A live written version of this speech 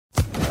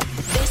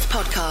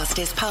podcast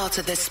is part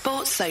of the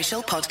Sports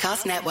Social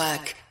Podcast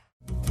Network.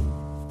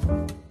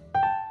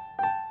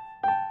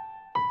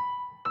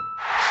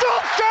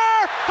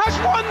 Solskjaer has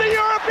won the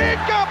European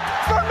Cup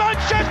for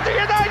Manchester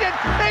United.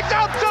 It's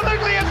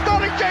absolutely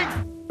astonishing.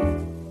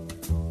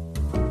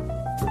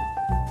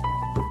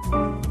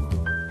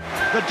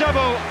 The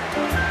double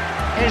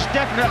is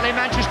definitely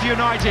Manchester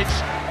United's.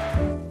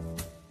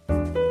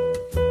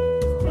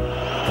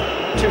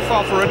 Too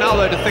far for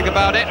Ronaldo to think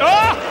about it.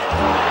 Oh!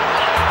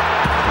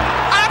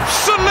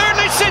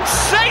 Absolutely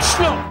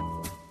sensational!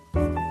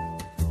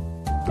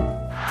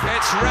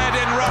 It's red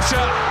in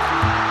Russia.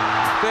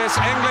 This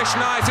English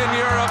night in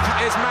Europe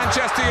is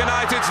Manchester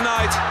United's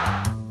night.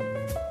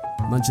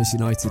 Manchester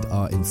United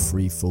are in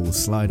free fall,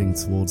 sliding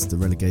towards the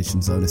relegation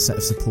zone. A set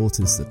of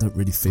supporters that don't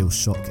really feel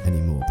shock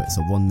anymore, but it's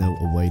a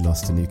 1-0 away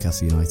loss to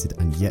Newcastle United,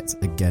 and yet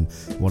again,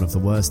 one of the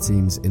worst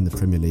teams in the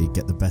Premier League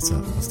get the better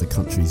of the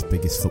country's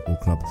biggest football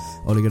club.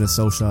 Ole Gunnar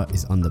Solskjaer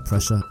is under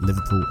pressure.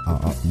 Liverpool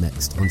are up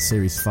next. On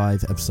Series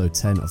 5, Episode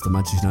 10 of the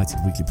Manchester United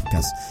Weekly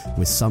Podcast,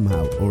 we're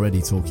somehow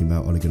already talking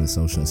about Ole Gunnar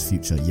Solskjaer's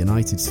future,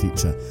 United's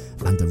future,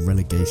 and the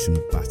relegation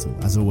battle.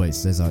 As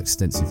always, there's our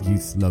extensive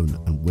youth, loan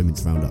and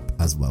women's roundup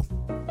as well.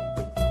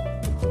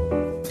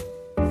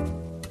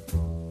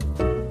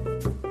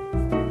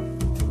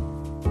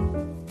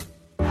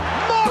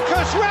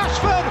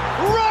 Rashford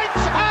right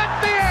at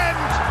the end.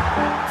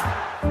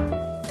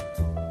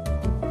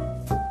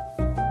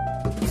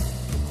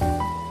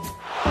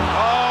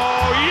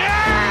 Oh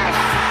yes!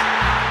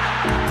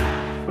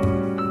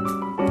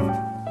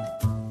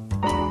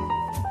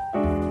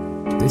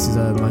 This is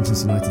a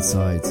Manchester United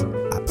side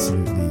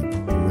absolutely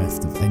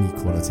bereft of any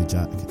quality,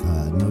 Jack.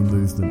 No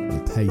movement, no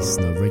pace,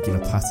 no regular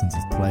patterns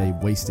of play,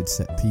 wasted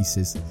set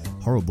pieces,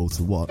 horrible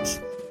to watch.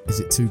 Is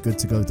it too good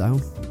to go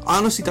down? I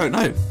honestly don't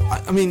know.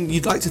 I mean,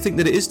 you'd like to think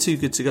that it is too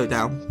good to go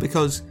down,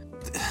 because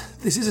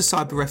this is a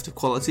side bereft of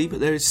quality, but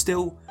there is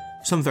still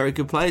some very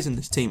good players in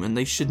this team, and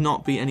they should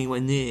not be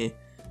anywhere near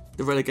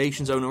the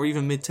relegation zone or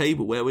even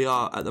mid-table where we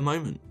are at the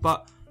moment.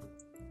 But,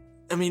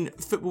 I mean,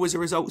 football is a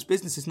results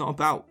business. It's not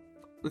about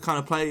the kind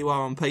of player you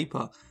are on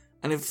paper.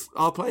 And if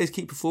our players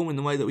keep performing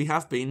the way that we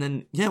have been,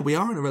 then, yeah, we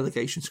are in a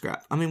relegation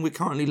scrap. I mean, we're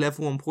currently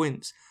level on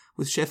points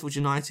with Sheffield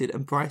United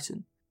and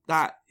Brighton.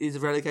 That is a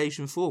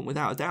relegation form,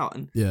 without a doubt.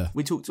 And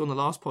we talked on the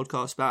last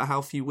podcast about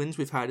how few wins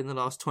we've had in the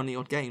last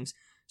 20-odd games.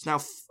 It's now,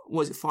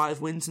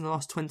 5 wins in the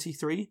last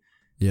 23?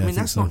 Yeah, I mean,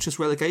 that's not just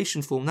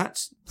relegation form.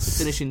 That's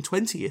finishing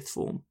 20th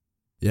form.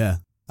 Yeah.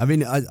 I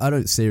mean, I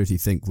don't seriously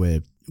think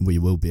we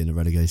will be in a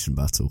relegation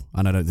battle.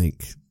 And I don't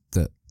think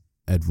that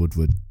Ed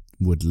Woodward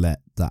would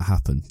let that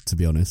happen, to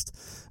be honest.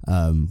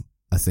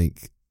 I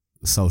think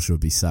Solskjaer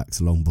would be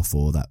sacked long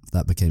before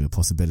that became a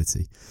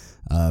possibility.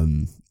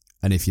 And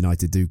if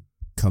United do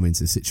come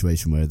into a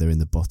situation where they're in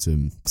the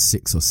bottom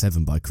 6 or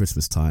 7 by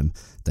Christmas time,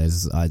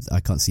 I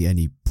can't see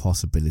any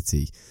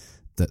possibility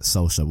that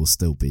Solskjaer will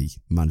still be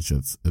manager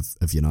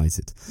of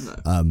United.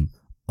 No.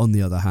 On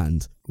the other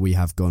hand, we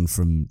have gone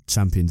from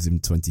champions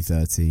in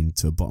 2013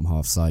 to a bottom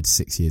half side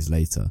 6 years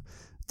later.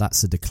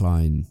 That's a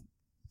decline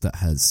that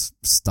has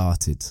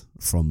started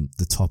from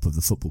the top of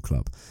the football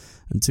club,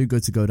 and too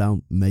good to go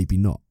down, maybe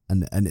not.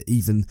 And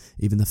even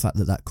the fact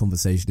that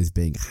conversation is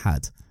being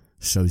had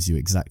shows you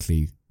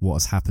exactly what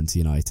has happened to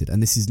United.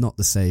 And this is not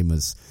the same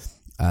as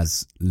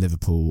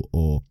Liverpool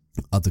or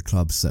other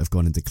clubs that have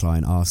gone in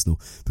decline,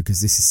 Arsenal, because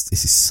this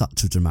is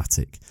such a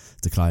dramatic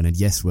decline. And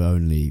yes, we're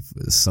only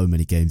so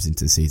many games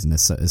into the season.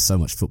 There's so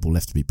much football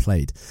left to be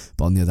played.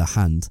 But on the other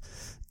hand,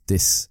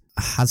 this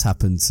has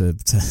happened to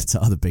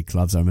other big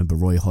clubs. I remember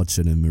Roy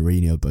Hodgson and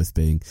Mourinho both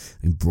being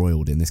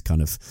embroiled in this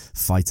kind of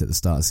fight at the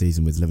start of the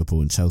season with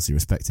Liverpool and Chelsea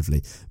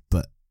respectively.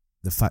 But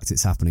the fact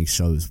it's happening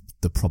shows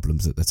the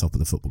problems at the top of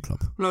the football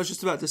club. Well, I was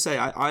just about to say,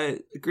 I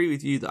agree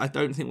with you that I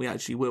don't think we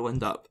actually will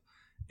end up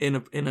in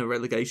a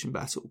relegation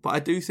battle. But I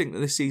do think that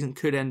this season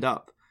could end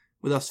up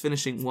with us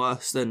finishing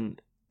worse than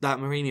that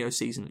Mourinho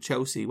season at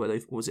Chelsea, where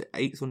was it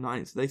 8th or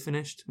 9th they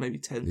finished? Maybe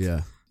 10th.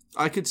 Yeah.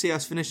 I could see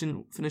us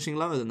finishing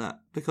lower than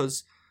that,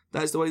 because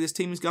that's the way this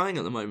team is going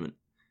at the moment.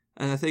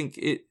 And I think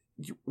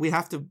we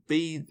have to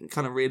be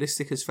kind of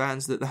realistic as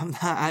fans that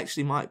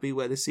actually might be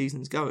where the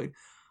season's going.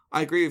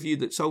 I agree with you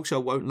that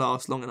Solskjaer won't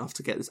last long enough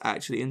to get us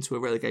actually into a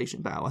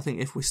relegation battle. I think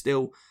if we're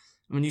still,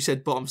 I mean, you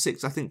said bottom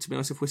 6. I think, to be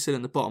honest, if we're still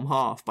in the bottom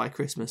half by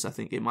Christmas, I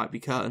think it might be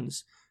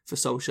curtains for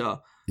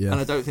Solskjaer. Yeah.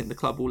 And I don't think the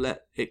club will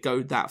let it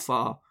go that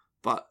far.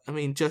 But, I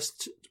mean,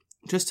 just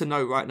to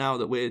know right now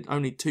that we're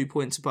only 2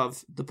 points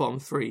above the bottom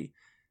 3,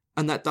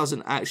 and that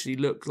doesn't actually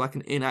look like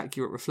an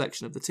inaccurate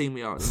reflection of the team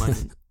we are at the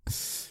moment.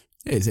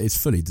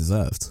 It's fully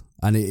deserved.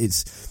 And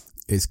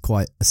it's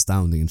quite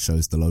astounding and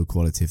shows the low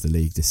quality of the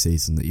league this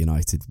season that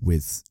United,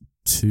 with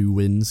 2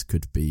 wins,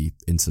 could be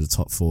into the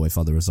top 4 if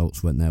other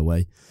results went their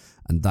way.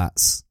 And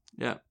that's...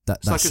 Yeah.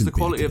 It's like as the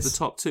quality of the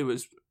top 2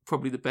 is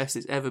probably the best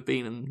it's ever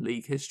been in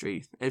league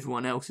history.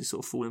 Everyone else is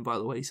sort of falling by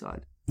the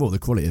wayside. Well, the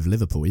quality of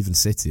Liverpool, even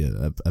City,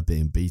 are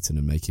being beaten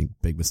and making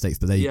big mistakes,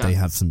 but they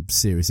have some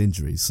serious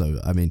injuries. So,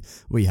 I mean,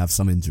 we have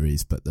some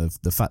injuries, but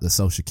the fact that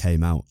Solskjaer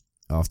came out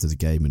after the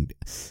game, and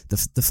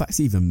the fact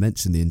he even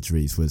mentioned the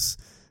injuries was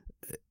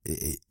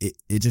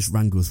it just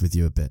wrangles with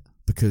you a bit,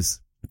 because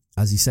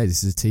as you say,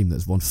 this is a team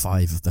that's won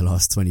 5 of the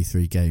last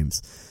 23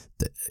 games.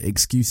 The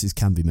excuses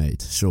can be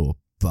made, sure,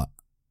 but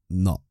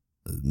not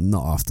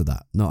after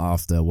that. Not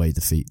after away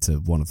defeat to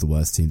one of the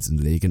worst teams in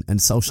the league. And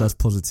Solskjaer's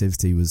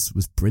positivity was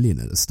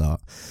brilliant at the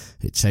start.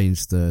 It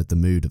changed the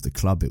mood of the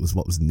club. It was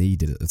what was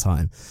needed at the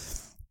time.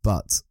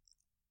 But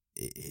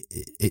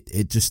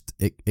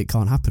it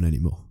can't happen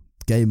anymore.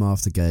 Game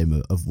after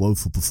game of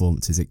woeful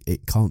performances,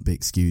 it can't be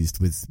excused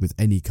with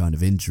any kind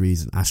of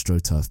injuries, an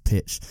AstroTurf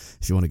pitch.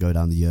 If you want to go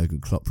down the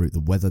Jurgen Klopp route, the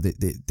weather,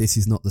 this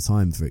is not the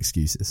time for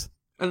excuses.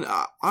 And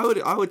I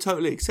would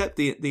totally accept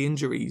the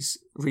injuries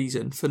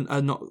reason for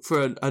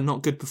a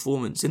not good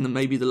performance in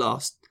maybe the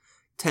last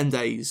 10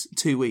 days,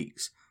 2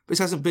 weeks. But this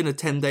hasn't been a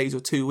 10 days or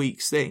 2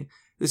 weeks thing.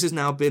 This has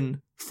now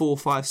been 4,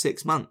 5,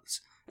 6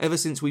 months. Ever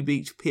since we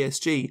beat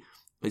PSG,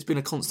 it's been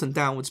a constant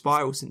downward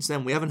spiral since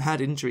then. We haven't had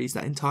injuries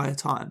that entire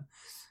time.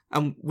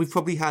 And we've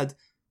probably had,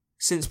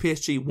 since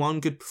PSG, one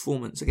good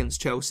performance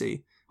against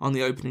Chelsea on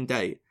the opening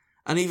day.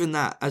 And even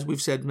that, as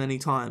we've said many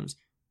times,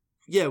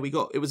 yeah,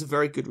 it was a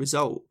very good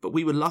result, but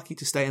we were lucky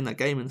to stay in that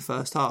game in the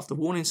first half. The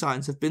warning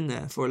signs have been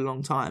there for a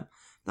long time.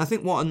 And I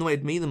think what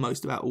annoyed me the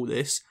most about all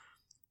this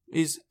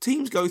is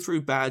teams go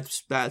through bad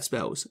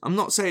spells. I'm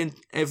not saying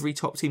every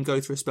top team go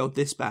through a spell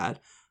this bad,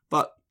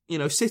 but,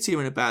 City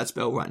are in a bad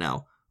spell right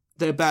now.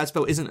 Their bad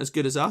spell isn't as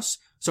good as us.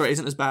 Sorry,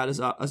 isn't as bad as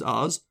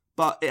ours,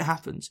 but it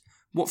happens.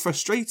 What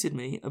frustrated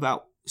me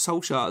about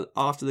Solskjaer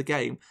after the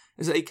game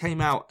is that he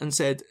came out and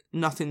said,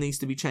 nothing needs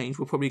to be changed.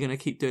 We're probably going to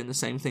keep doing the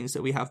same things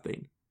that we have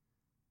been.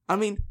 I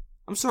mean,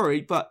 I'm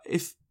sorry, but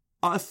if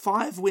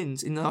 5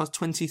 wins in the last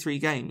 23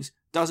 games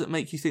doesn't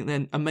make you think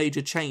then a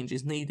major change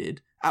is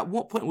needed, at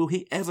what point will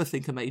he ever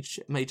think a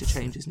major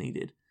change is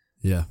needed?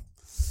 Yeah.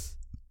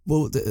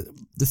 Well,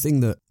 the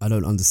thing that I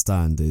don't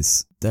understand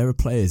is there are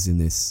players in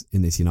this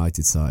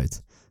United side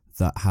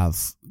that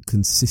have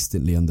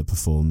consistently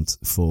underperformed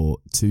for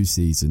 2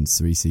 seasons,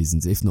 3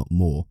 seasons, if not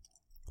more.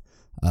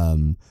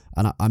 And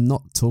I'm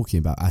not talking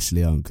about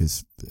Ashley Young,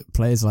 because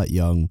players like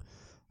Young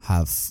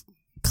have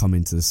come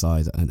into the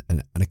side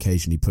and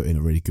occasionally put in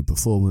a really good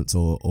performance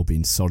or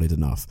been solid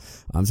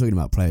enough. I'm talking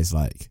about players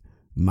like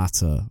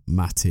Mata,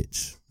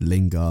 Matic,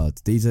 Lingard.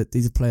 These are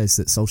players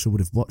that Solskjaer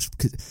would have watched,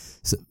 because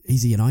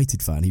he's a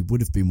United fan. He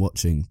would have been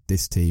watching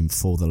this team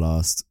for the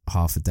last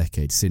half a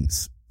decade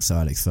since Sir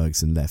Alex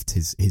Ferguson left,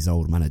 his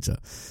old manager.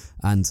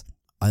 And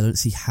I don't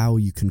see how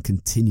you can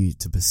continue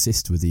to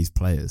persist with these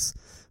players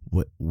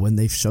when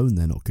they've shown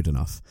they're not good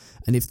enough.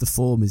 And if the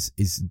form is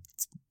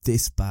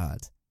this bad,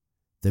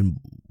 then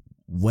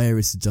where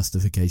is the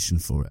justification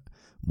for it?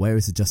 Where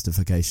is the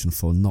justification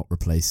for not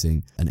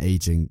replacing an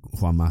ageing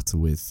Juan Mata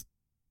with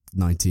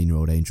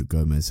 19-year-old Angel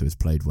Gomez, who has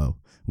played well?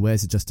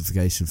 Where's the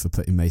justification for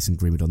putting Mason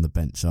Greenwood on the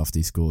bench after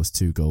he scores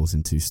 2 goals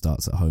in 2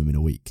 starts at home in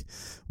a week?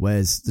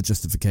 Where's the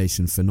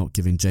justification for not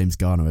giving James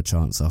Garner a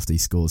chance after he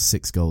scores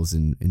 6 goals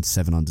in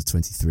 7 under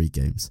 23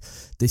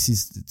 games?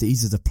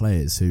 These are the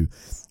players who,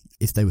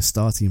 if they were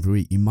starting every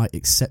week, you might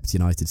accept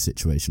United's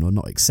situation, or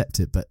not accept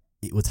it, but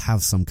it would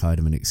have some kind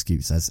of an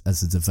excuse as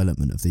the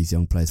development of these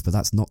young players. But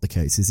that's not the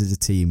case. This is a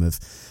team of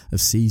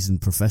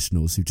seasoned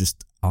professionals who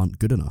just aren't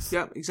good enough.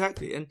 Yeah,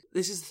 exactly. And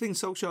this is the thing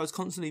Solskjaer has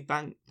constantly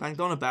banged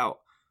on about,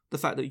 the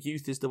fact that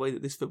youth is the way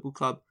that this football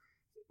club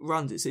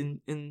runs. It's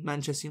in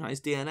Manchester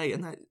United's DNA,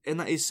 and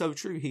that is so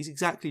true. He's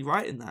exactly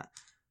right in that.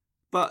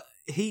 But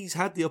he's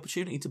had the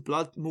opportunity to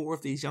blood more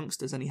of these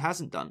youngsters, and he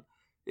hasn't done.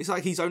 It's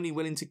like he's only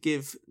willing to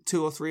give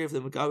 2 or 3 of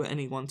them a go at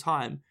any one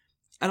time.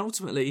 And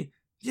ultimately,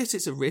 yes,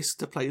 it's a risk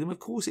to play them. Of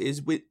course it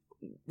is.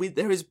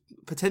 There is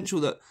potential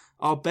that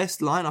our best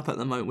lineup at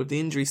the moment, with the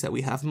injuries that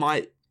we have,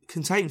 might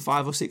contain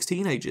 5 or 6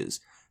 teenagers.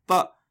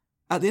 But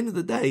at the end of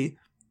the day,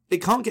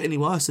 it can't get any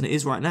worse than it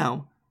is right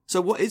now. So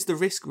what is the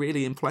risk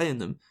really in playing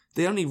them?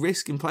 The only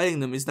risk in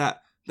playing them is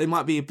that they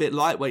might be a bit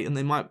lightweight and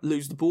they might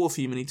lose the ball a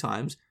few many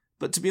times.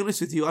 But to be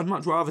honest with you, I'd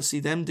much rather see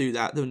them do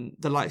that than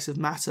the likes of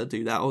Mata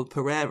do that, or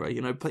Pereira.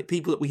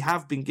 People that we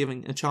have been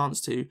giving a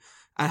chance to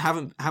and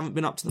haven't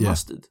been up to the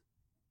mustard.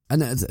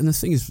 And the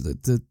thing is,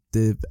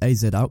 the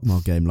AZ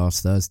Alkmaar game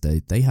last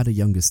Thursday, they had a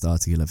younger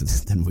starting 11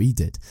 than we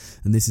did.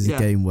 And this is a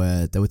game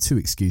where there were 2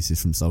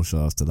 excuses from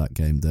Solskjaer after that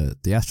game. The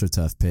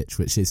AstroTurf pitch,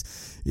 which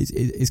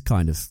is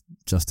kind of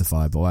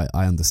justifiable.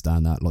 I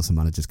understand that. Lots of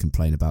managers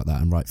complain about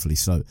that, and rightfully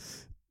so.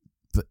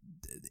 But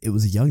it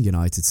was a young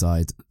United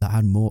side that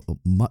had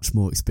much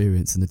more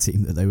experience in the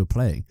team that they were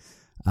playing.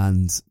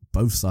 And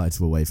both sides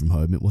were away from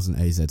home. It wasn't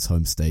AZ's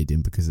home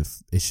stadium because of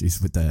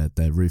issues with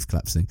their roof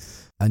collapsing.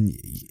 And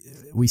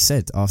we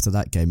said after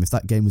that game, if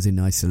that game was in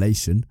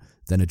isolation,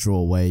 then a draw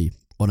away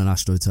on an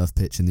AstroTurf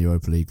pitch in the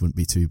Europa League wouldn't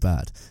be too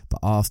bad. But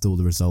after all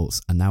the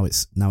results, and now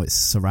it's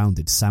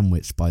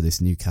sandwiched by this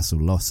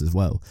Newcastle loss as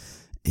well,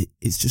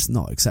 it's just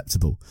not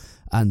acceptable.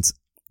 And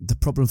the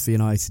problem for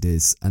United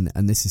is, and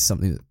this is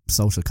something that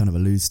Solskjaer kind of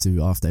alludes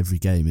to after every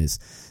game, is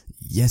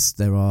yes,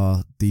 there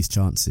are these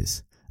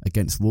chances.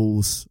 Against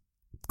Wolves,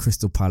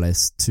 Crystal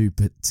Palace, two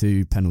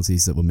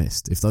penalties that were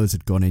missed. If those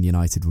had gone in,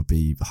 United would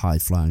be high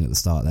flying at the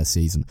start of their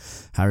season.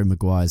 Harry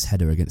Maguire's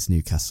header against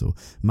Newcastle.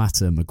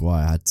 Mata and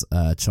Maguire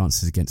had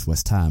chances against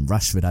West Ham.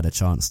 Rashford had a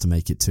chance to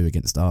make it 2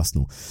 against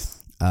Arsenal.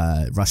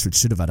 Rashford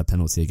should have had a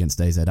penalty against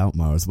AZ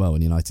Alkmaar as well,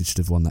 and United should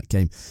have won that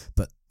game.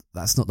 But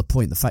that's not the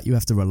point. The fact you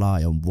have to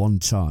rely on one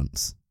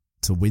chance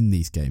to win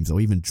these games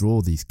or even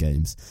draw these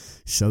games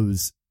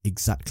shows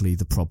exactly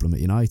the problem at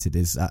United,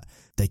 is that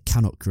they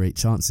cannot create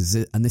chances,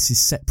 and this is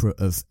separate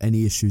of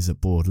any issues at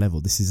board level.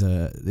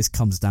 This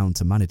comes down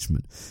to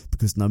management,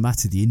 because no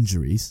matter the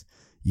injuries,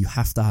 you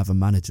have to have a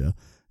manager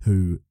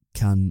who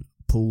can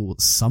pull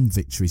some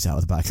victories out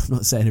of the bag. I'm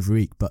not saying every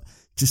week, but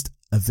just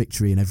a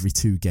victory in every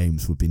 2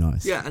 games would be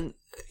nice. Yeah, and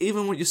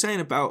even what you're saying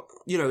about,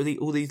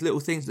 all these little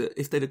things that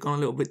if they'd have gone a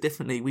little bit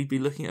differently, we'd be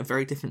looking at a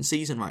very different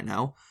season right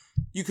now.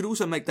 You could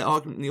also make that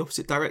argument in the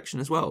opposite direction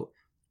as well.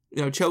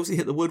 Chelsea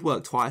hit the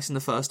woodwork twice in the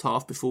first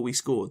half before we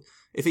scored.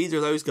 If either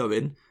of those go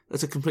in,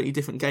 that's a completely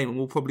different game and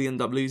we'll probably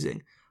end up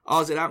losing.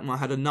 AZ Alkmaar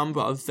had a number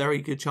of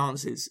very good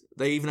chances.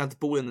 They even had the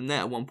ball in the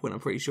net at one point,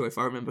 I'm pretty sure, if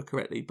I remember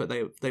correctly, but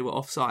they were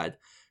offside.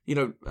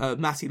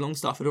 Matty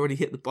Longstaff had already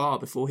hit the bar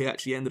before he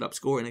actually ended up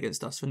scoring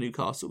against us for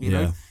Newcastle. You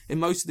know, in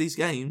most of these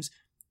games,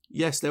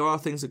 yes, there are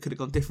things that could have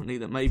gone differently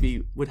that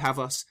maybe would have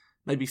us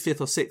maybe 5th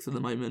or 6th at the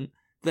moment.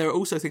 There are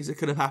also things that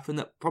could have happened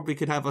that probably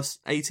could have us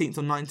 18th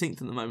or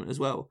 19th at the moment as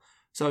well.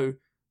 So,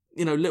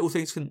 little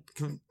things can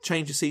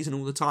change a season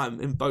all the time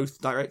in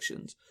both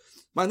directions.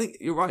 But I think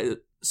you're right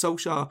that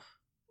Solskjaer,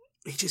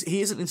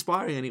 he isn't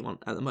inspiring anyone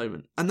at the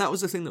moment. And that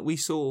was the thing that we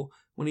saw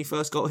when he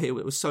first got here.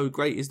 It was so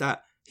great, is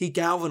that he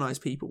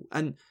galvanised people.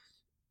 And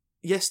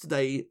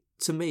yesterday,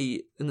 to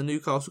me, in the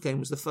Newcastle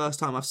game, was the first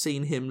time I've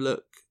seen him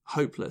look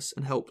hopeless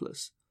and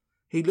helpless.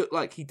 He looked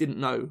like he didn't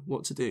know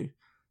what to do.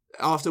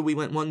 After we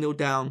went 1-0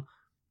 down,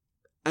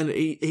 and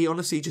he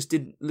honestly just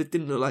didn't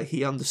look like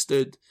he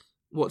understood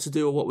what to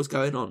do or what was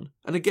going on.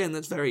 And again,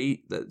 that's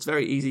very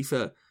easy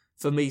for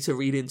me to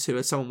read into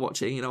as someone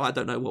watching. I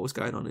don't know what was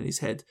going on in his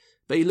head.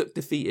 But he looked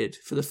defeated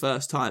for the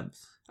first time.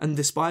 And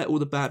despite all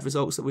the bad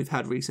results that we've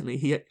had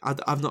recently,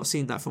 I've not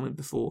seen that from him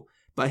before.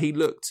 But he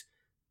looked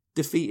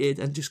defeated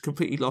and just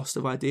completely lost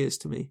of ideas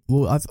to me.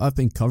 Well, I've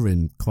been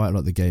covering quite a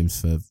lot of the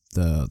games for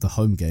the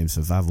home games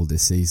for Vavel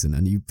this season,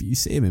 and you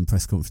see him in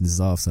press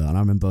conferences after. And I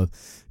remember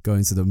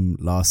going to them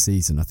last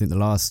season. I think the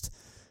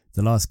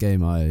last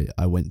game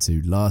I went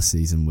to last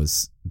season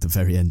was the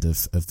very end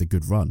of the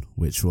good run,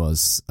 which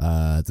was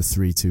the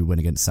 3-2 win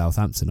against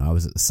Southampton. I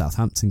was at the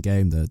Southampton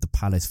game, the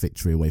Palace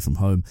victory away from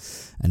home,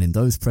 and in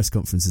those press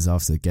conferences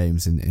after the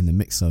games in the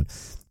mix zone,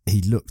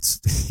 he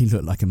looked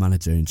like a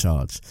manager in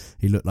charge.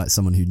 He looked like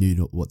someone who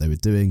knew what they were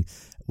doing,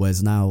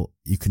 whereas now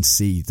you can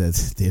see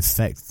the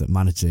effect that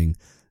managing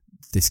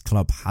this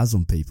club has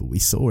on people. We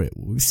saw it.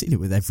 We've seen it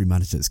with every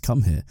manager that's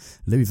come here.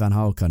 Louis van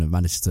Gaal kind of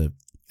managed to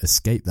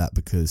escape that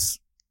because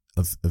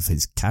of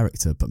his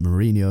character, but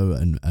Mourinho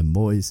and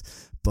Moyes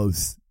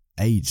both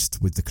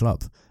aged with the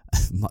club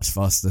much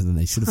faster than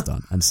they should have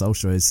done, and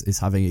Solskjaer is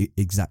having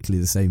exactly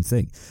the same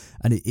thing,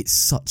 and it's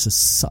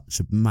such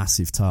a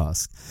massive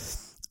task,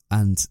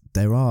 and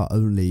there are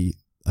only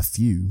a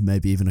few,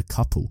 maybe even a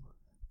couple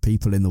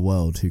people in the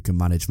world who can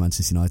manage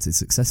Manchester United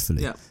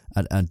successfully. Yeah.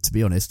 And to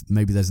be honest,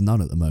 maybe there's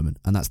none at the moment,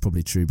 and that's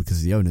probably true because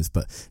of the owners,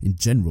 but in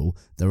general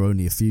there are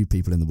only a few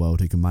people in the world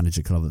who can manage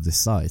a club of this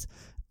size.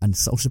 And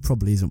Solskjaer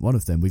probably isn't one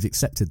of them. We've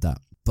accepted that.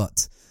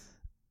 But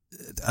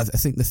I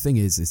think the thing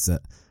is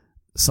that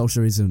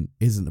Solskjaer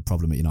isn't the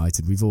problem at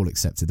United. We've all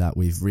accepted that.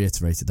 We've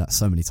reiterated that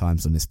so many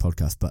times on this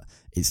podcast. But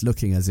it's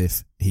looking as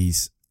if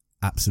he's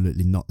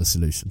absolutely not the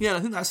solution. Yeah,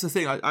 I think that's the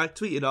thing. I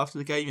tweeted after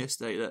the game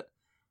yesterday that,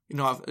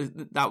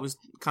 that was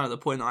kind of the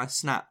point that I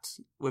snapped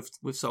with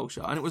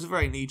Solskjaer. And it was a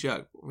very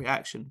knee-jerk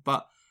reaction.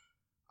 But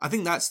I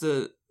think that's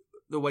the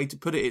way to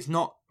put it. It's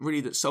not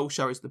really that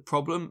Solskjaer is the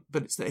problem,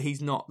 but it's that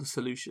he's not the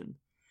solution.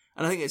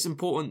 And I think it's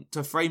important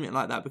to frame it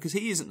like that, because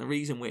he isn't the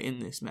reason we're in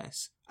this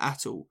mess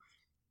at all.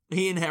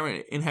 He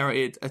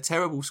inherited a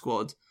terrible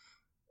squad,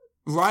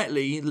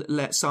 rightly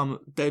let some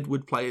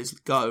deadwood players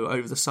go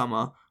over the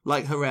summer,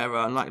 like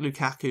Herrera and like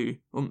Lukaku,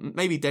 or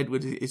maybe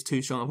deadwood is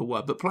too strong of a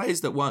word, but players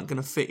that weren't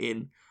going to fit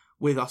in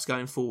with us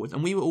going forward.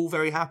 And we were all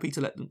very happy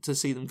to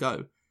see them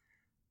go.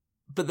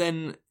 But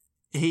then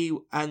he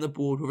and the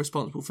board were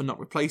responsible for not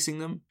replacing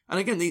them. And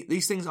again,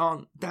 these things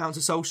aren't down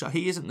to Solskjaer.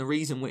 He isn't the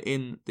reason we're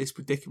in this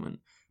predicament.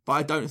 But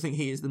I don't think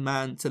he is the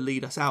man to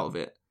lead us out of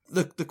it.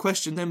 The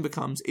question then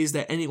becomes, is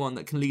there anyone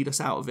that can lead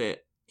us out of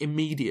it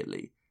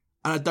immediately?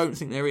 And I don't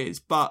think there is.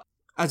 But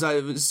as I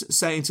was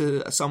saying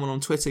to someone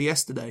on Twitter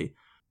yesterday,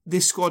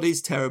 this squad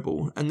is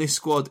terrible, and this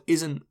squad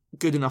isn't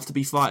good enough to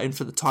be fighting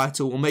for the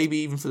title or maybe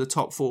even for the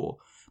top 4.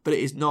 But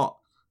it is not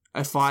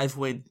a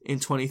 5-win in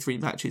 23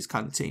 matches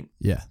kind of team.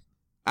 Yeah.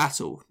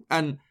 At all.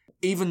 And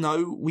even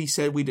though we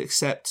said we'd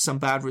accept some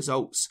bad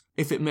results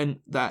if it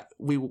meant that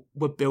we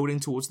were building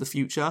towards the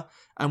future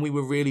and we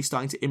were really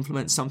starting to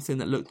implement something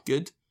that looked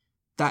good,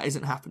 that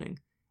isn't happening.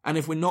 And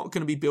if we're not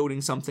going to be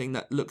building something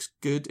that looks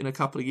good in a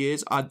couple of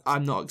years,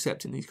 I'm not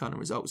accepting these kind of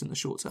results in the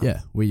short term.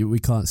 Yeah, we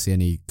can't see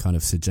any kind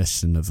of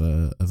suggestion of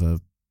a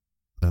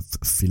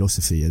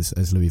philosophy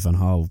as Louis van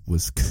Gaal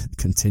was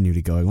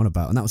continually going on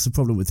about, and that was the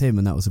problem with him,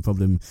 and that was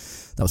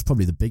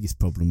probably the biggest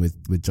problem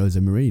with Jose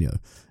Mourinho,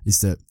 is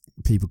that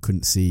people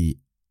couldn't see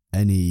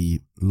any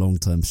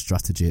long-term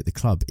strategy at the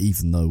club,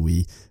 even though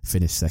we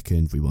finished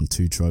second, we won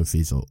 2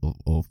 trophies,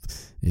 or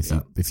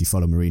if you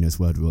follow Mourinho's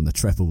word, we won the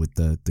treble with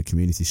the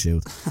Community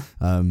Shield.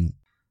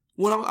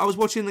 Well, I was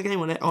watching the game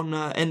on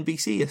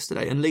NBC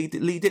yesterday, and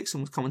Lee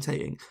Dixon was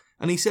commentating,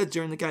 and he said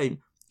during the game,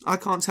 I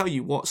can't tell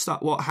you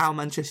how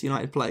Manchester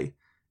United play.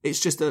 It's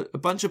just a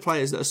bunch of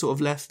players that are sort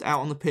of left out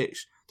on the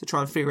pitch to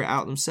try and figure it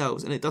out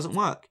themselves, and it doesn't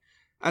work.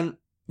 And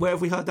where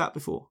have we heard that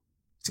before?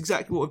 It's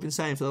exactly what we've been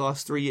saying for the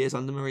last 3 years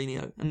under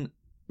Mourinho, and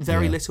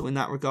very little in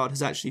that regard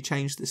has actually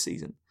changed this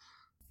season.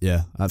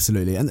 Yeah,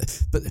 absolutely.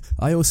 But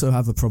I also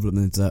have a problem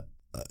in that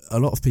a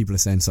lot of people are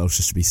saying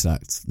Solskjaer should be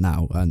sacked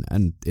now,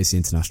 and it's the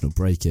international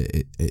break.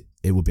 It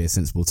will be a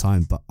sensible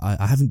time, but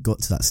I haven't got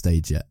to that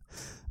stage yet.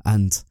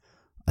 And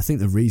I think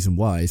the reason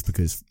why is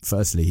because,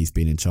 firstly, he's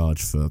been in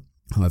charge for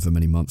however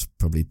many months,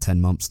 probably 10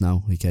 months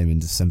now. He came in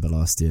December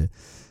last year,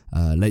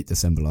 late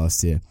December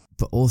last year.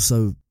 But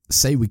also,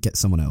 say we get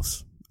someone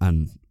else.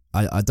 And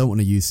I don't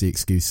want to use the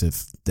excuse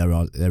of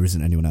there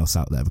isn't anyone else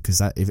out there, because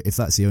if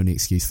that's the only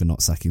excuse for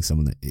not sacking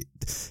someone,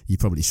 you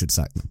probably should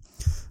sack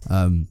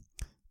them.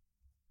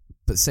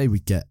 But say we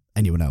get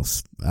anyone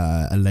else,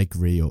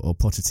 Allegri or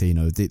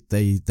Pochettino,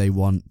 they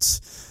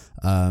want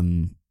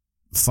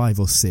 5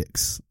 or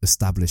 6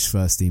 established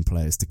first team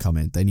players to come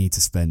in. They need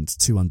to spend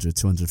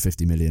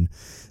 250 million.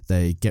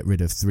 They get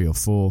rid of 3 or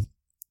 4.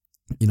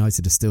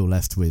 United are still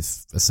left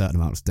with a certain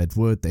amount of dead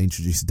wood. They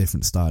introduce a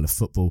different style of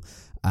football,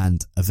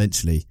 and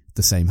eventually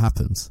the same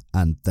happens,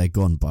 and they're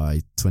gone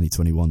by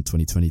 2021,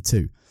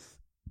 2022.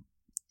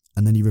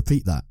 And then you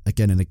repeat that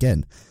again and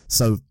again.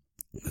 So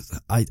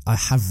I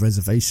have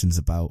reservations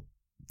about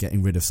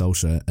getting rid of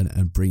Solskjaer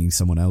and bringing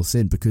someone else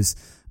in, because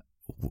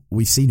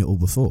we've seen it all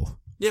before.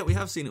 Yeah, we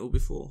have seen it all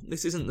before.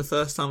 This isn't the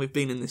first time we've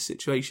been in this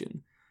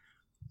situation.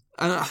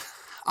 And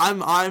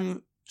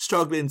I'm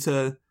struggling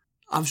to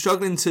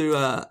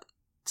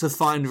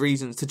find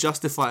reasons to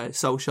justify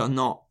Solskjaer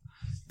not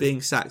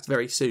being sacked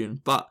very soon.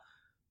 But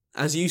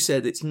as you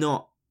said, it's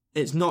not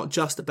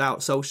just about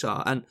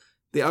Solskjaer, and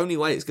the only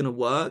way it's going to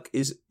work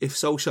is if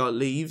Solskjaer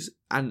leaves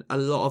and a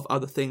lot of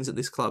other things at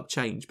this club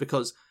change.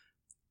 Because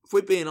if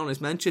we're being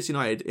honest, Manchester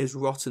United is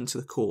rotten to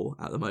the core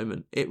at the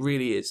moment. It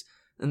really is.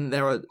 And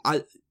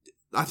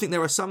I think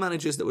there are some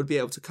managers that would be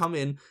able to come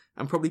in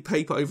and probably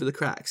paper over the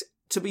cracks.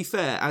 To be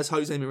fair, as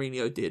Jose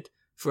Mourinho did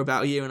for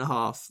about a year and a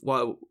half,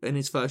 while in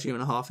his first year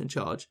and a half in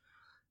charge.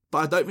 But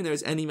I don't think there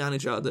is any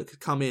manager that could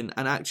come in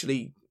and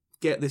actually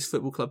get this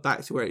football club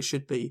back to where it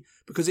should be,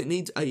 because it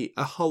needs a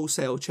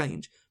wholesale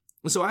change.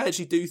 And so I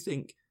actually do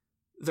think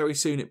very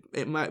soon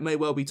it may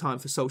well be time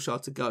for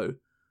Solskjaer to go,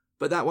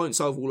 but that won't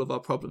solve all of our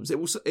problems. It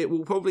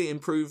will probably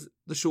improve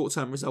the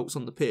short-term results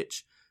on the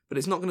pitch, but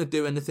it's not going to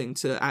do anything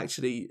to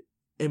actually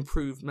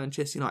improve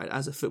Manchester United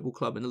as a football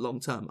club in the long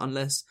term,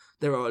 unless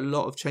there are a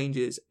lot of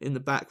changes in the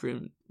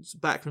backroom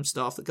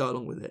staff that go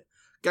along with it.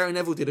 Gary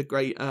Neville did a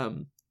great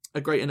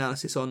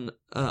analysis on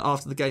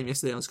after the game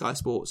yesterday on Sky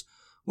Sports,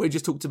 where he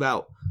just talked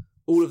about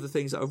all of the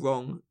things that are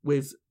wrong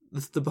with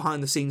the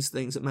behind the scenes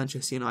things at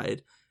Manchester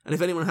United. And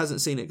if anyone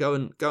hasn't seen it, go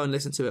and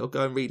listen to it or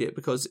go and read it,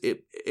 because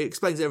it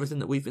explains everything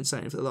that we've been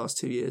saying for the last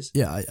 2 years.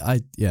 Yeah,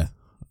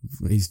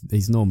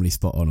 He's normally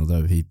spot on,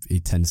 although he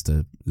tends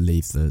to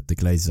leave the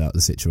Glazers out of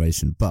the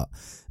situation. But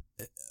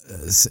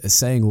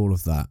saying all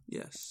of that,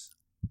 yes,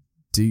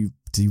 do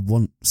you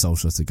want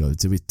Solskjaer to go?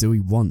 Do we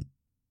want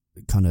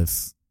kind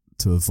of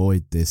to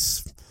avoid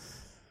this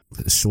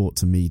short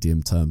to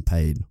medium term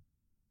pain?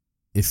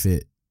 If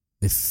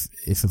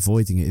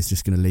avoiding it is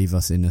just going to leave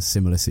us in a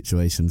similar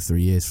situation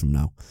 3 years from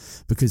now,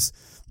 because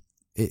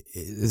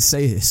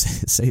say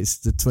it's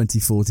the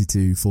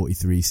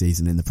 2042-43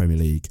 season in the Premier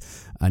League,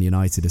 and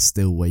United are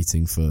still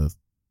waiting for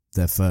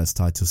their first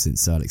title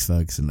since Sir Alex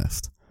Ferguson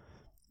left,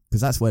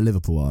 because that's where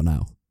Liverpool are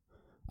now,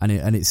 and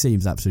it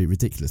seems absolutely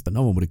ridiculous. But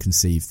no one would have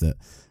conceived that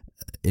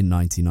in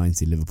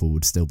 1990 Liverpool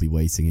would still be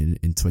waiting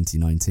in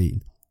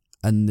 2019,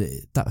 and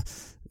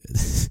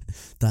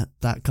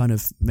that kind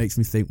of makes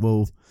me think,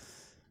 well,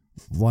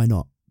 why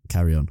not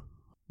carry on?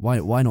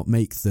 Why not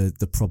make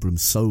the problem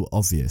so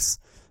obvious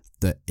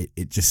that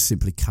it just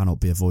simply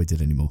cannot be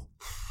avoided anymore?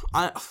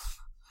 I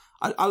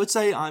would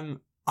say I'm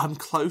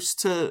close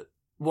to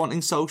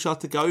wanting Solskjaer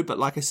to go, but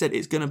like I said,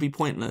 it's going to be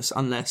pointless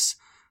unless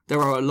there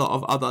are a lot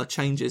of other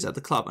changes at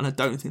the club, and I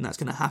don't think that's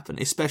going to happen,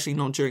 especially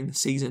not during the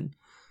season.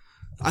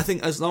 I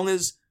think as long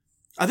as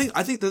I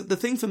think the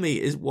thing for me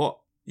is, what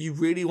you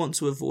really want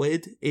to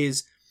avoid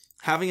is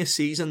having a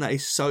season that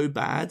is so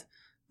bad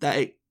that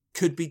it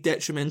could be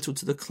detrimental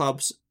to the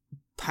club's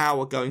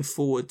power going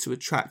forward to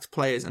attract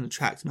players and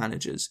attract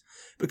managers.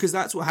 Because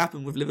that's what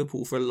happened with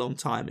Liverpool for a long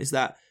time, is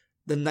that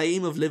the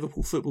name of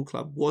Liverpool Football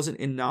Club wasn't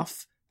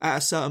enough at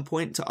a certain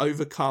point to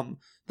overcome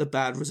the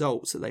bad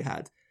results that they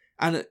had.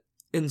 And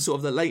in sort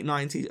of the late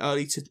 90s,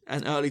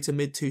 early to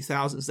mid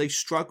 2000s, they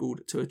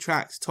struggled to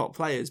attract top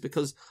players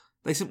because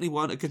they simply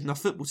weren't a good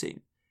enough football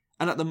team.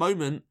 And at the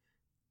moment,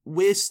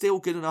 we're still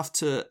good enough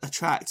to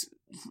attract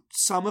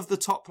some of the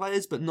top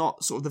players, but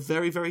not sort of the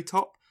very, very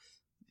top.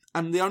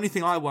 And the only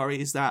thing I worry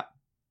is that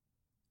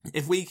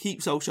if we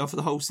keep Solskjaer for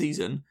the whole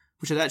season,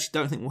 which I actually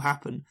don't think will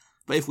happen,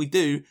 but if we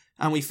do,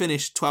 and we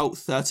finish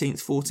 12th,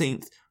 13th,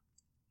 14th,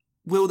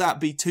 will that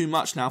be too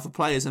much now for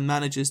players and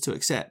managers to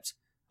accept?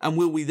 And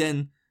will we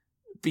then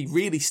be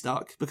really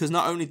stuck? Because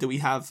not only do we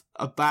have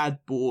a bad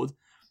board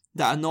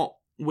that are not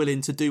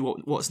willing to do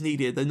what's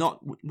needed, they're not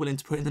willing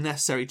to put in the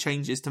necessary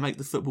changes to make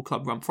the football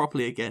club run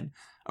properly again,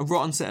 a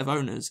rotten set of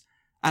owners,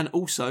 and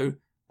also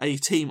a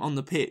team on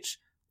the pitch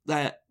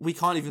that we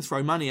can't even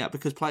throw money at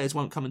because players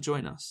won't come and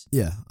join us.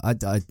 Yeah, I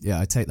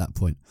take that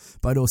point.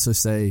 But I'd also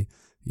say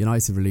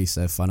United released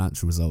their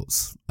financial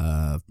results,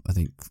 I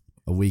think,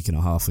 a week and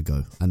a half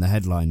ago, and the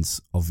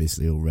headlines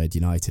obviously all read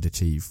United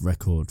achieve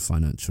record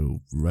financial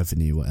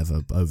revenue,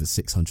 whatever, over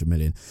 600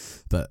 million.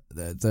 But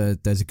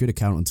there's a good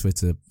account on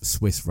Twitter,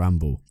 Swiss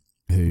Ramble,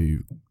 who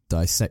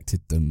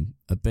dissected them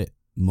a bit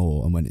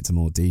more and went into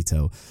more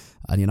detail.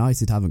 And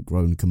United haven't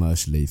grown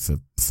commercially for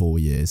 4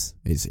 years.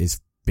 It's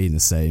been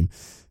the same.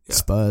 Yeah.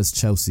 Spurs,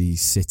 Chelsea,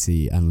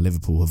 City and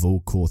Liverpool have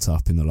all caught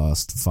up in the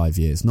last 5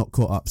 years. Not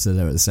caught up so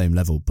they're at the same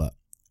level, but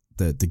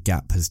the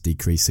gap has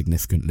decreased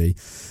significantly,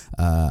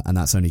 and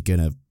that's only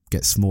going to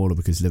get smaller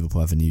because Liverpool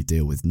have a new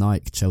deal with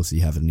Nike, Chelsea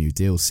have a new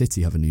deal,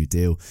 City have a new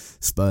deal,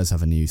 Spurs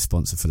have a new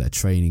sponsor for their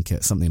training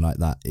kit, something like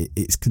that.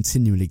 It's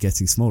continually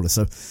getting smaller.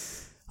 So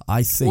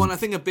I think... Well, and I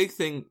think a big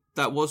thing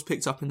that was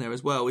picked up in there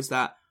as well is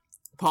that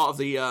part of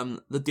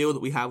the deal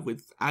that we have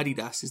with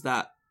Adidas is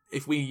that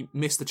if we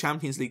miss the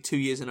Champions League 2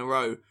 years in a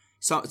row,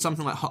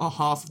 something like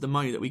half of the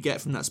money that we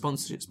get from that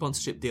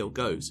sponsorship deal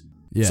goes.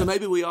 Yeah. So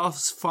maybe we are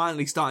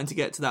finally starting to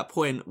get to that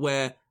point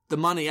where the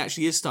money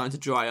actually is starting to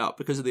dry up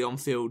because of the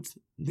on-field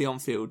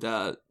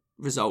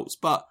results.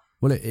 But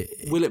will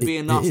it be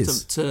enough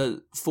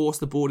to force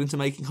the board into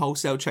making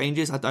wholesale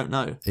changes? I don't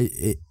know.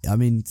 I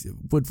mean,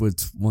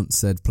 Woodward once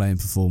said playing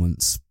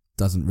performance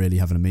doesn't really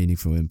have a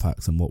meaningful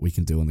impact on what we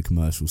can do on the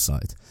commercial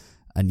side.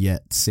 And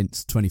yet,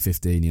 since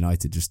 2015,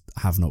 United just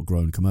have not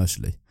grown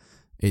commercially.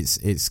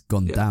 It's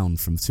gone down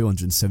from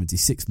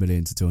 276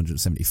 million to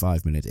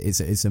 275 million.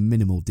 It's a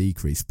minimal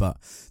decrease, but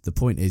the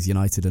point is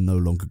United are no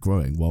longer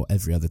growing while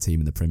every other team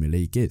in the Premier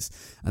League is.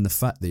 And the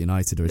fact that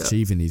United are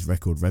achieving these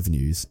record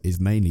revenues is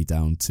mainly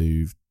down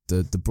to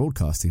the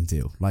broadcasting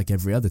deal, like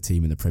every other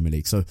team in the Premier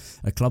League. So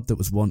a club that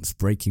was once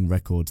breaking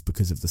records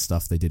because of the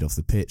stuff they did off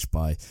the pitch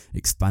by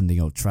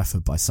expanding Old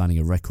Trafford, by signing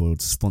a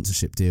record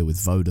sponsorship deal with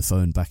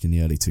Vodafone back in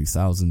the early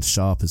 2000s,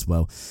 Sharp as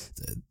well.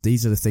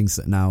 These are the things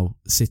that now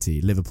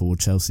City, Liverpool,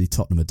 Chelsea,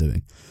 Tottenham are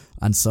doing.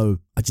 And so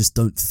I just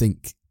don't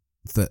think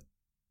that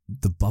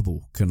the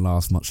bubble can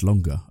last much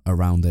longer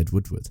around Ed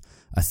Woodward.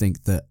 I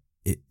think that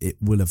it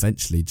will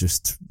eventually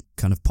just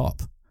kind of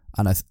pop.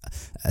 And I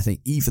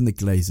think even the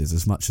Glazers,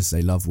 as much as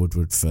they love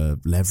Woodward for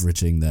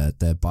leveraging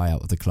their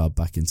buyout of the club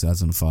back in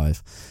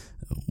 2005,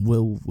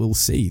 will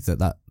see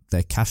that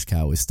their cash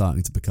cow is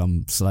starting to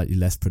become slightly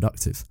less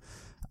productive.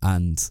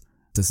 And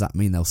does that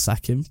mean they'll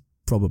sack him?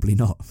 Probably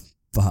not.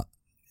 But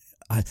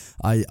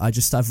I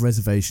just have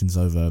reservations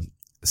over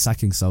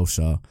sacking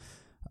Solskjaer,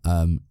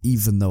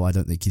 even though I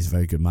don't think he's a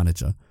very good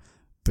manager,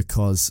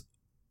 because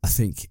I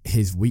think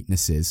his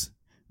weaknesses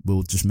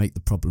will just make the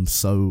problem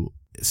so...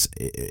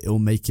 It'll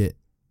make it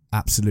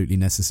absolutely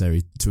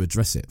necessary to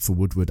address it for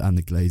Woodward and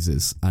the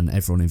Glazers and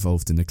everyone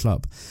involved in the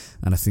club.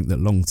 And I think that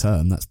long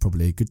term, that's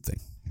probably a good thing.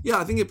 Yeah,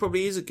 I think it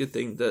probably is a good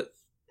thing that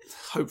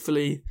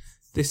hopefully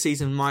this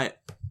season might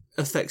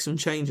affect some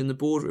change in the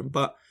boardroom.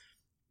 But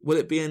will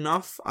it be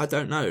enough? I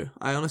don't know.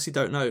 I honestly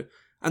don't know.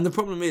 And the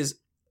problem is,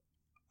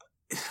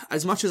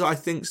 as much as I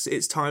think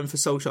it's time for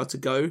Solskjaer to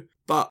go,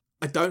 but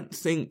I don't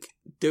think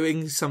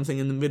doing something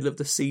in the middle of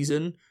the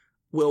season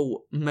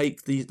will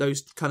make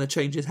those kind of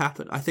changes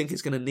happen. I think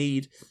it's going to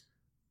need...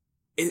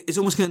 It's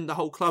almost going to... The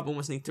whole club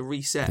almost need to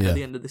reset at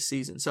the end of this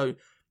season. So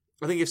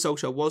I think if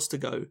Solskjaer was to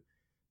go,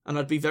 and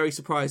I'd be very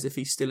surprised if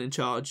he's still in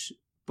charge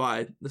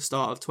by the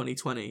start of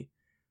 2020,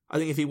 I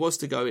think if he was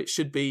to go, it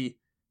should be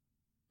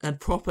a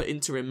proper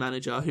interim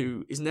manager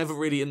who is never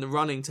really in the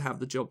running to have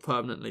the job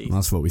permanently.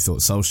 That's what we thought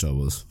Solskjaer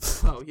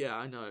was. Oh, yeah,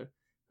 I know.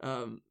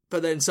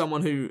 But then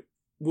someone who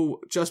will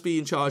just be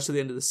in charge to the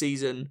end of the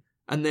season,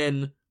 and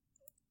then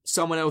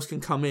someone else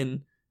can come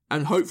in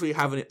and hopefully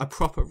have a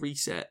proper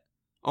reset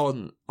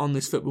on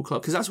this football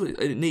club, because that's what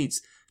it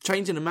needs.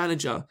 Changing a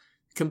manager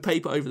can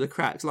paper over the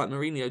cracks like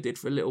Mourinho did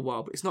for a little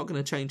while, but it's not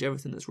going to change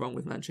everything that's wrong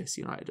with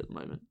Manchester United at the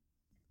moment.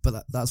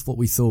 But that's what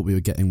we thought we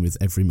were getting with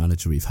every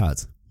manager we've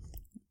had.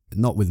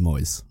 Not with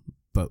Moyes,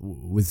 but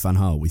with Van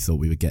Gaal, we thought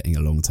we were getting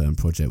a long-term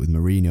project. With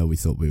Mourinho, we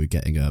thought we were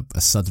getting a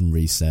sudden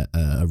reset,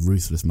 a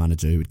ruthless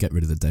manager who would get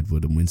rid of the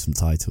deadwood and win some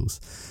titles.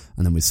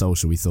 And then with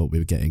Solskjaer, we thought we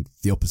were getting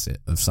the opposite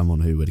of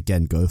someone who would,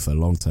 again, go for a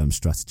long-term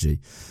strategy.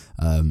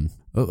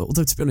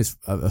 Although, to be honest,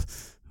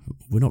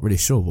 we're not really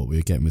sure what we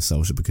were getting with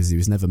Solskjaer because he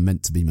was never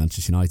meant to be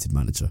Manchester United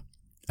manager.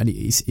 And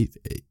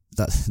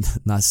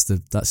that's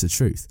the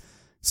truth.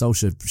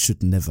 Solskjaer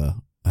should never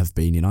have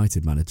been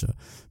United manager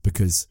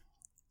because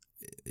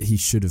he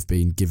should have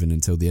been given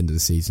until the end of the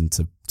season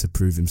to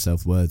prove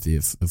himself worthy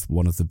of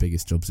one of the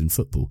biggest jobs in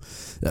football.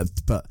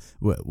 But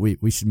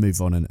we should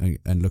move on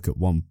and look at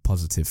one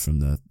positive from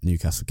the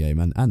Newcastle game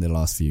and the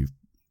last few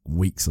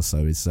weeks or so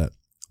is that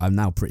I'm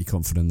now pretty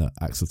confident that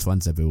Axel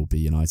Tuanzebe will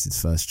be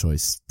United's first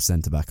choice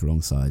centre-back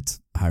alongside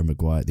Harry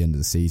Maguire at the end of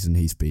the season.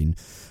 He's been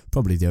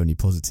probably the only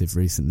positive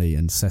recently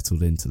and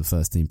settled into the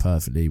first team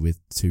perfectly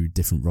with 2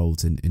 different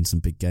roles in some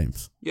big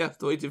games. Yeah,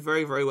 thought he did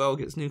very, very well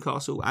against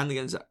Newcastle and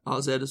against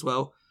RZ as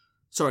well.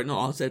 Sorry,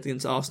 not RZ,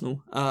 against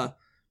Arsenal. I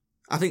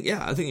think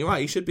you're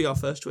right. He should be our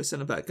first choice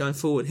centre-back going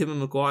forward. Him and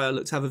Maguire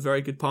look to have a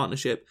very good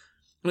partnership.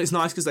 And it's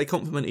nice because they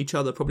complement each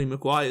other. Probably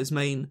Maguire's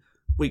main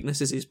weakness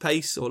is his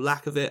pace or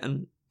lack of it,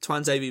 and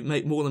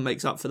Tuanzebe more than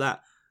makes up for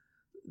that.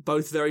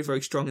 Both very,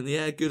 very strong in the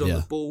air, good on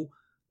the ball.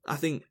 I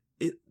think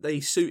they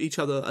suit each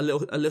other a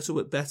little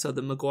bit better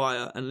than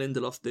Maguire and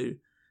Lindelof do.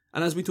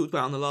 And as we talked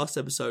about on the last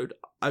episode,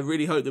 I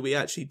really hope that we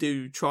actually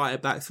do try a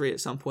back three at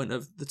some point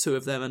of the 2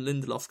 of them and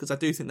Lindelof, because I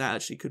do think that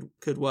actually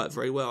could work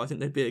very well. I think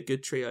they'd be a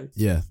good trio.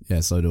 Yeah,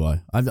 so do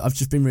I. I've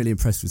just been really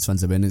impressed with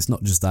Tuanzebe, and it's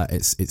not just that;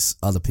 it's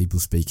other people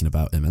speaking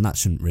about him, and that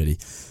shouldn't really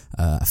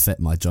affect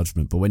my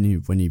judgment. But when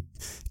you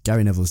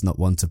Gary Neville's not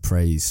one to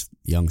praise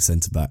young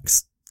centre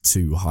backs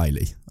too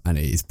highly, and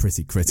it is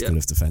pretty critical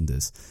of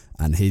defenders.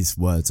 And his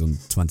words on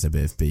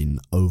Tuanzebe have been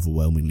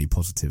overwhelmingly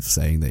positive,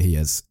 saying that he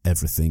has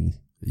everything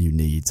you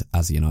need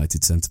as a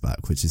United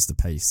centre-back, which is the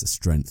pace, the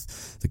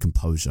strength, the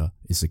composure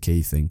is the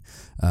key thing,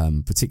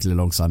 particularly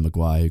alongside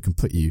Maguire, who can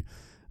put you...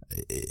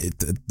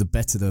 the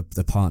better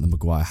the partner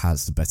Maguire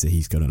has, the better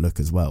he's going to look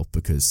as well,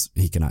 because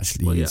he can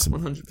actually use them.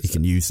 100%. He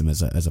can use them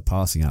as a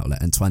passing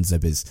outlet, and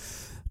Tuanzebe's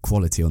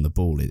quality on the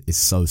ball is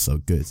so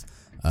good,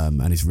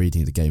 and his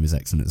reading of the game is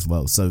excellent as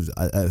well. So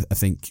I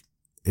think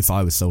if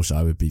I was Solskjaer,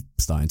 I would be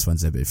starting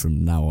Tuanzebe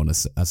from now on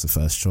as the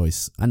first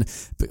choice,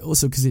 but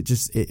also because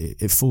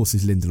it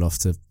forces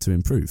Lindelof to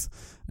improve.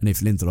 And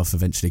if Lindelof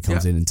eventually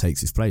comes in and takes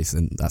his place,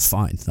 then that's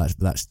fine.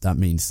 That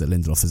means that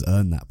Lindelof has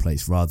earned that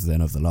place, rather than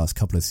over the last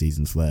couple of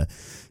seasons where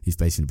he's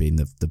basically been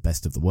the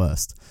best of the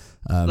worst.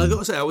 I've got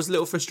to say, I was a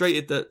little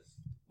frustrated that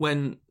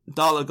when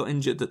Darlow got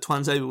injured, that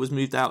Tuanzebe was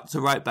moved out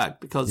to right back,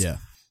 because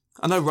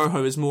I know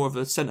Rojo is more of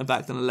a centre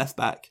back than a left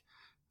back.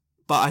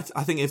 But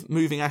I think if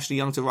moving Ashley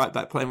Young to right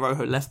back, playing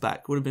Rojo left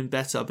back would have been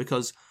better,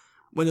 because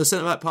when your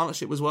centre back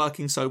partnership was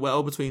working so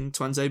well between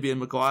Tuanzebe and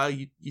Maguire,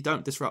 you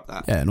don't disrupt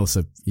that. Yeah, and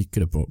also you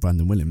could have brought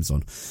Brandon Williams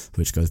on,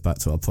 which goes back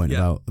to our point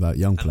about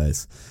young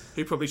players.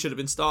 Who probably should have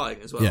been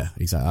starting as well. Yeah,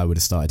 exactly. I would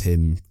have started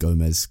him,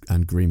 Gomez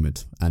and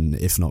Greenwood. And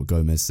if not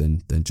Gomez,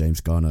 then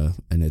James Garner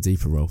in a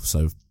deeper role.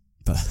 So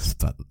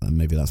But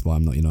maybe that's why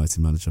I'm not United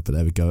manager. But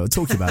there we go.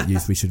 Talking about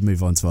youth, we should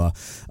move on to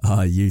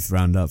our youth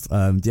roundup.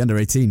 The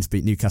under-18s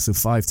beat Newcastle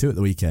 5-2 at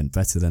the weekend,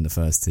 better than the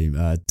first team.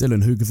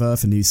 Dylan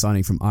Hugerverf, a new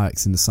signing from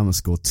Ajax in the summer,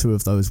 scored 2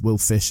 of those. Will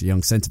Fish, a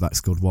young centre-back,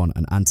 scored 1,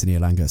 and Anthony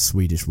Elanga, a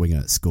Swedish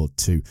winger, scored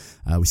 2.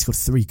 We scored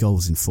 3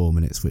 goals in 4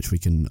 minutes, which we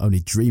can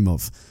only dream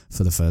of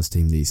for the first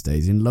team these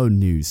days. In loan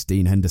news,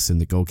 Dean Henderson,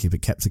 the goalkeeper,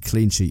 kept a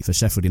clean sheet for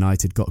Sheffield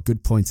United, got a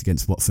good point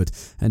against Watford.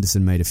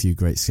 Henderson made a few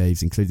great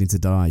saves, including to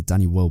deny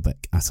Danny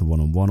Welbeck at a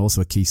 1-on-1.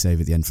 Also a key save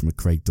at the end from a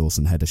Craig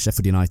Dawson header.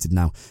 Sheffield United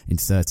now in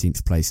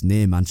 13th place,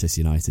 near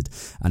Manchester United,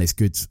 and it's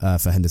good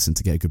for Henderson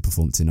to get a good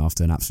performance in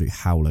after an absolute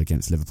howler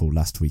against Liverpool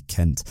last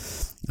weekend.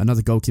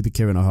 Another goalkeeper,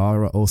 Kieran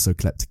O'Hara, also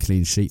kept a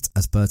clean sheet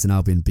as Burton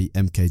Albion beat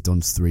MK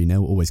Dons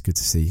 3-0. Always good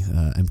to see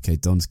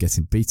MK Dons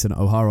getting beaten.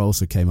 O'Hara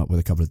also came up with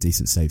a couple of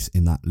decent saves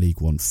in that League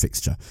One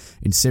fixture.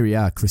 In Serie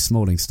A, Chris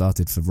Smalling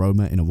started for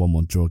Roma in a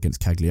 1-1 draw against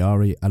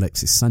Cagliari.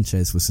 Alexis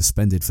Sanchez was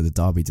suspended for the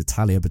Derby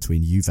d'Italia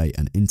between Juve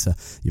and Inter.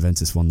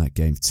 Juventus won that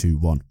game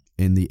 2-1.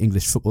 In the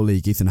English Football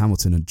League, Ethan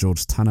Hamilton and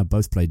George Tanner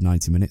both played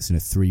 90 minutes in a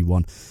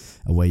 3-1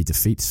 away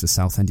defeats for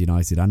Southend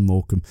United and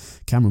Morecambe.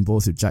 Cameron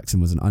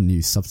Borthwick-Jackson was an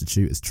unused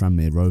substitute as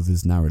Tranmere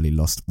Rovers narrowly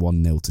lost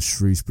 1-0 to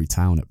Shrewsbury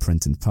Town at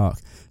Prenton Park.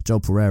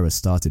 Joel Pereira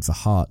started for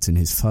Hearts in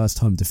his first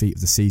home defeat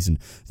of the season.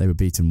 They were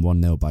beaten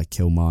 1-0 by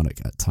Kilmarnock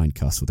at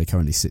Tynecastle. They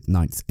currently sit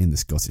 9th in the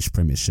Scottish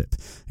Premiership.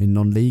 In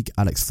non-league,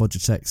 Alex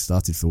Fodjacek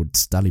started for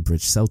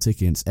Stalybridge Celtic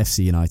against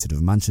FC United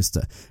of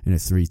Manchester in a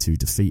 3-2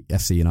 defeat.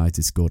 FC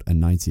United scored a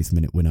 90th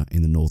minute winner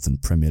in the Northern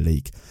Premier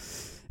League.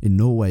 In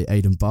Norway,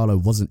 Aidan Barlow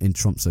wasn't in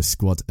Tromsø's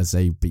squad as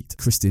they beat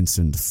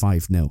Kristiansund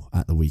 5-0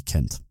 at the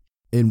weekend.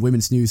 In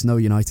women's news, no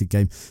United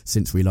game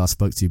since we last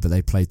spoke to you, but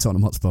they played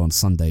Tottenham Hotspur on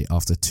Sunday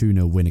after a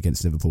 2-0 win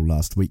against Liverpool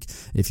last week.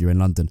 If you're in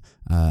London,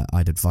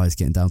 I'd advise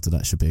getting down to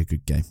that. Should be a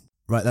good game.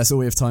 Right, that's all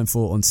we have time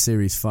for on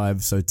Series 5,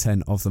 episode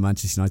 10 of the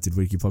Manchester United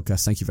Weekly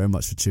Podcast. Thank you very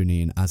much for tuning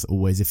in. As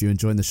always, if you're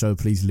enjoying the show,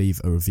 please leave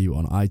a review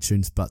on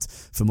iTunes. But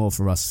for more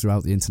for us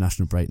throughout the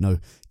international break, no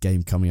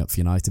game coming up for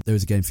United. There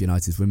is a game for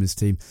United's women's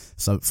team.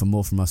 So for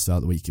more from us throughout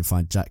the week, you can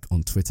find Jack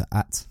on Twitter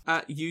at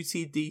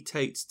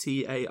UTDTates,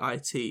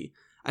 TAIT.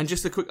 And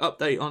just a quick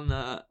update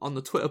on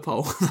the Twitter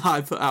poll that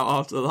I put out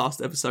after the last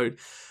episode.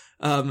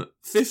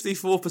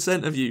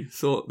 54% of you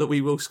thought that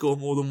we will score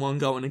more than one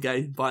goal in a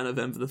game by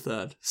November the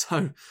 3rd.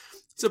 So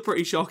it's a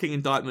pretty shocking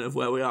indictment of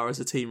where we are as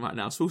a team right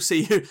now. So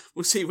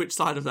we'll see which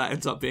side of that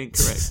ends up being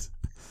correct.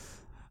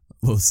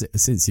 Well,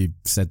 since you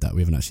said that,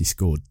 we haven't actually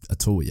scored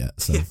at all yet.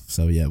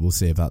 So yeah, we'll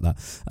see about that.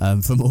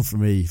 For more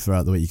from me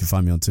throughout the week, you can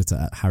find me on Twitter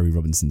at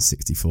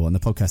HarryRobinson64 and the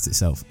podcast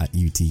itself at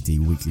UTD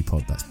Weekly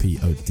Pod. That's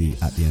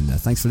POD at the end there.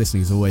 Thanks for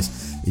listening as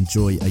always.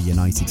 Enjoy a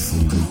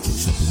United-free week. It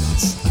should be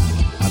nice.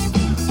 Have a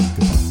good one.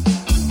 Goodbye.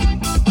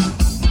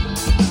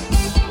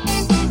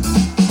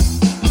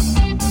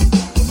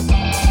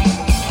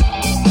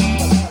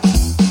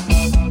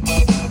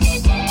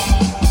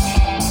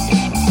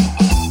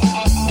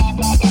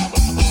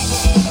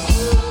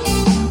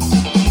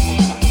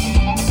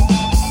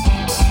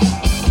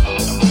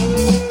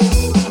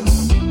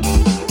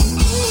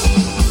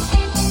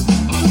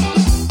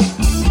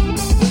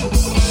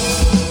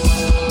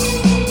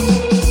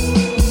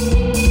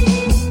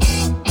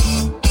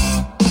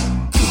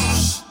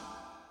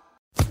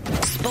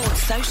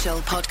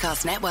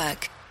 Podcast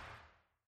Network.